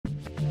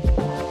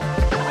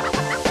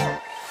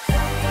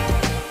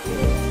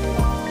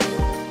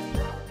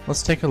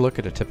Let's take a look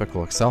at a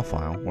typical Excel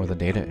file where the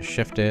data is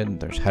shifted,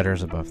 there's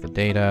headers above the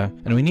data,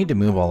 and we need to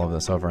move all of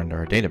this over into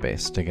our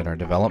database to get our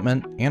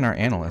development and our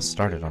analysts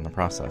started on the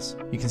process.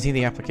 You can see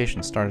the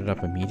application started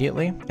up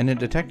immediately, and it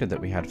detected that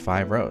we had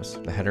 5 rows.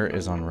 The header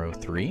is on row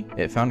 3.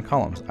 It found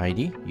columns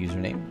ID,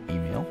 username,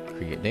 email,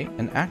 create date,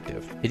 and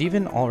active. It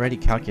even already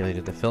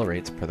calculated the fill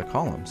rates per the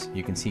columns.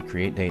 You can see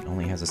create date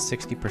only has a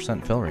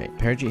 60% fill rate.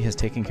 Perigee has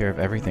taken care of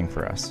everything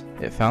for us.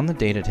 It found the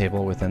data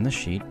table within the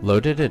sheet,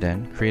 loaded it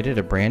in, created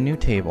a brand new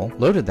table,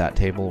 loaded that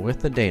table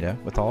with the data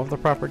with all of the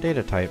proper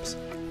data types,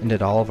 and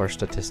did all of our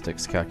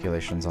statistics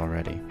calculations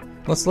already.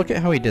 Let's look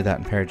at how we did that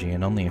in Perigee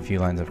in only a few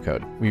lines of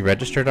code. We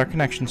registered our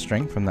connection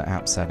string from the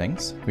app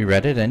settings. We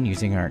read it in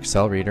using our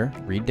Excel reader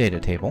read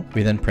data table.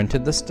 We then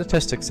printed the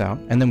statistics out,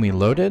 and then we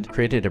loaded,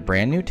 created a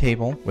brand new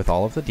table with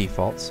all of the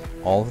defaults,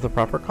 all of the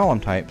proper column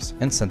types,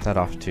 and sent that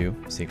off to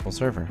SQL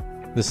Server.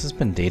 This has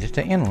been Data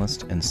to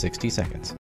Analyst in 60 seconds.